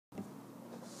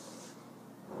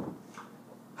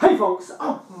Hey folks,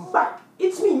 I'm back.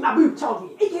 It's me, Mahbub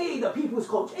Chowdhury, aka the People's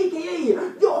Coach, aka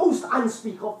your host and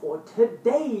speaker for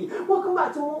today. Welcome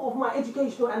back to more of my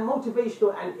educational and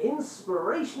motivational and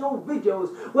inspirational videos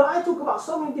where I talk about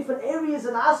so many different areas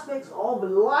and aspects of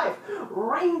life,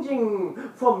 ranging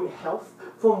from health,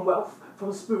 from wealth,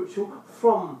 from spiritual,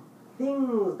 from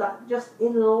things that just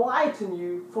enlighten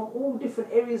you from all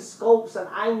different areas, scopes and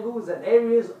angles and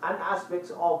areas and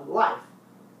aspects of life.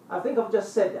 I think I've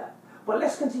just said that. But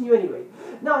let's continue anyway.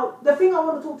 Now, the thing I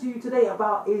want to talk to you today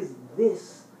about is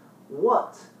this.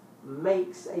 What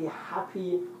makes a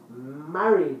happy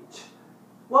marriage?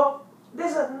 Well,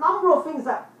 there's a number of things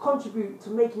that contribute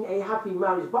to making a happy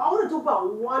marriage, but I want to talk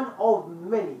about one of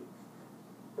many.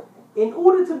 In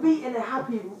order to be in a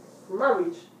happy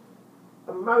marriage,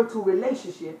 a marital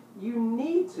relationship, you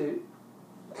need to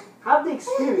have the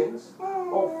experience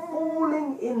of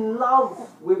falling in love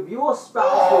with your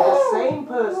spouse, with the same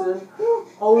person,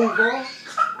 over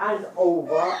and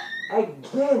over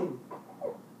again.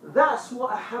 That's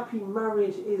what a happy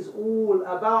marriage is all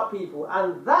about, people.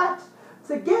 And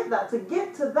to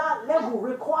get to that level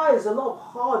requires a lot of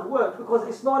hard work, because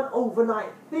it's not an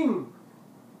overnight thing.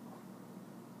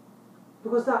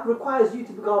 Because that requires you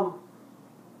to become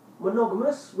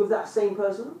monogamous with that same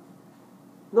person,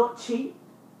 not cheat,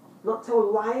 not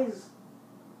tell lies,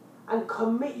 and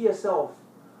commit yourself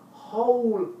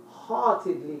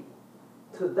wholeheartedly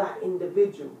to that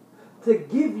individual. To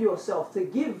give yourself, to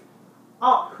give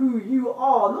up who you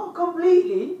are, not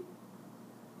completely.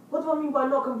 What do I mean by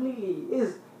not completely?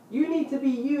 Is you need to be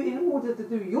you in order to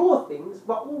do your things,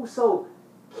 but also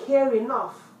care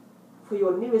enough for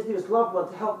your nearest loved one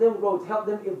to help them grow, to help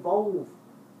them evolve.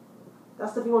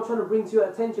 That's the thing I'm trying to bring to your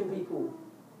attention, people.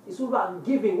 It's all about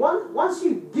giving. Once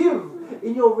you give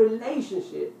in your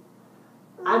relationship,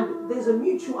 and there's a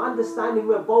mutual understanding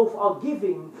where both are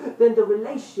giving, then the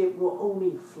relationship will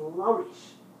only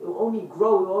flourish. It will only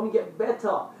grow. It will only get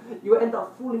better. You end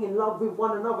up falling in love with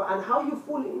one another. And how you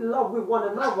fall in love with one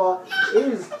another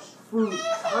is through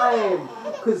time.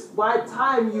 Because by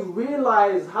time you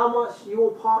realize how much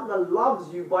your partner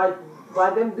loves you by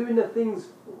them doing the things,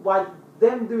 by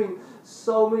them doing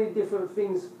so many different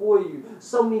things for you,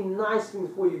 so many nice things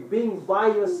for you, being by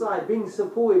your side, being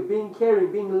supportive, being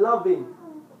caring, being loving.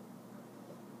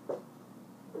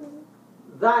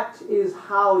 That is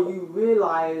how you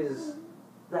realize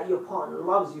that your partner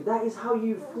loves you. That is how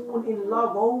you fall in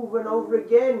love over and over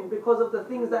again, because of the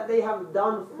things that they have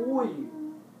done for you.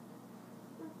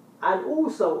 And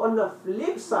also, on the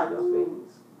flip side of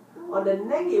things, on the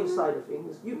negative side of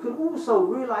things, you can also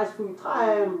realize through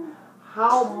time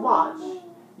how much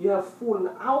you have fallen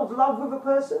out of love with a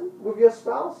person, with your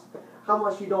spouse, how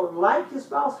much you don't like your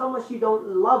spouse, how much you don't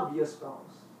love your spouse.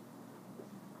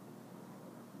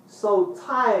 So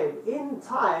in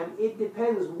time, it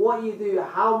depends what you do,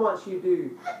 how much you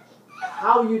do,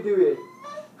 how you do it,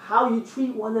 how you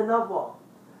treat one another.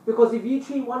 Because if you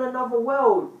treat one another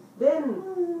well, then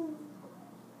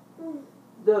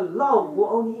the love will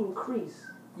only increase.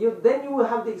 Then you will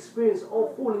have the experience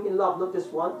of falling in love, not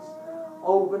just once,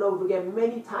 over and over again,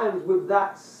 many times with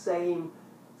that same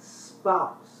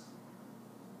spouse.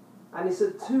 And it's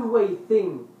a two-way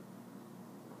thing.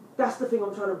 That's the thing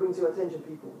I'm trying to bring to your attention,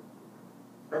 people.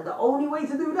 And the only way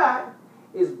to do that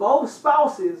is both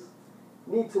spouses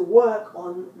need to work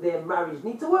on their marriage,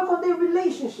 need to work on their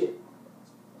relationship.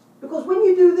 Because when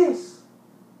you do this,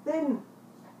 then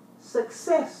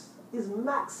success is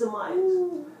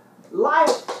maximized.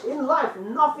 In life,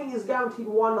 nothing is guaranteed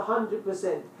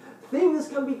 100%. Things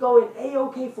can be going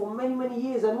A-OK for many, many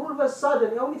years, and all of a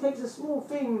sudden, it only takes a small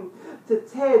thing to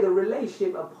tear the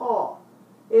relationship apart.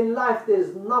 In life,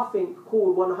 there's nothing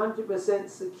called 100%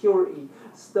 security,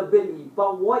 stability.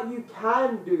 But what you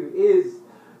can do is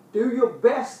do your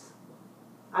best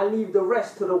and leave the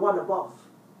rest to the one above.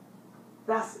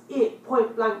 That's it.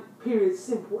 Point blank, period.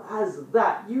 Simple as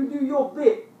that. You do your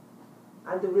bit,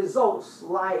 and the results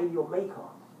lie in your maker.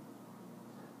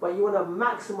 But you want to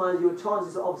maximize your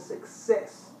chances of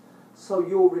success, so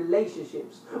your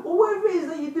relationships, or whatever it is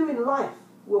that you do in life,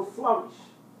 will flourish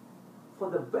for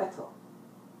the better.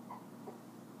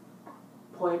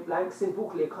 Point blank, simple,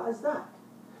 clear cut as that.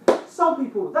 So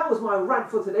people, that was my rant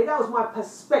for today. That was my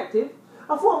perspective.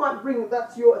 I thought I might bring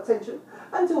that to your attention.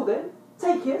 Until then,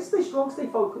 take care, stay strong, stay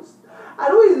focused,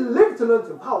 and always live to learn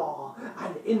to empower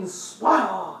and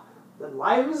inspire the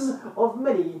lives of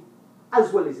many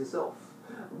as well as yourself.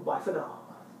 Bye for now.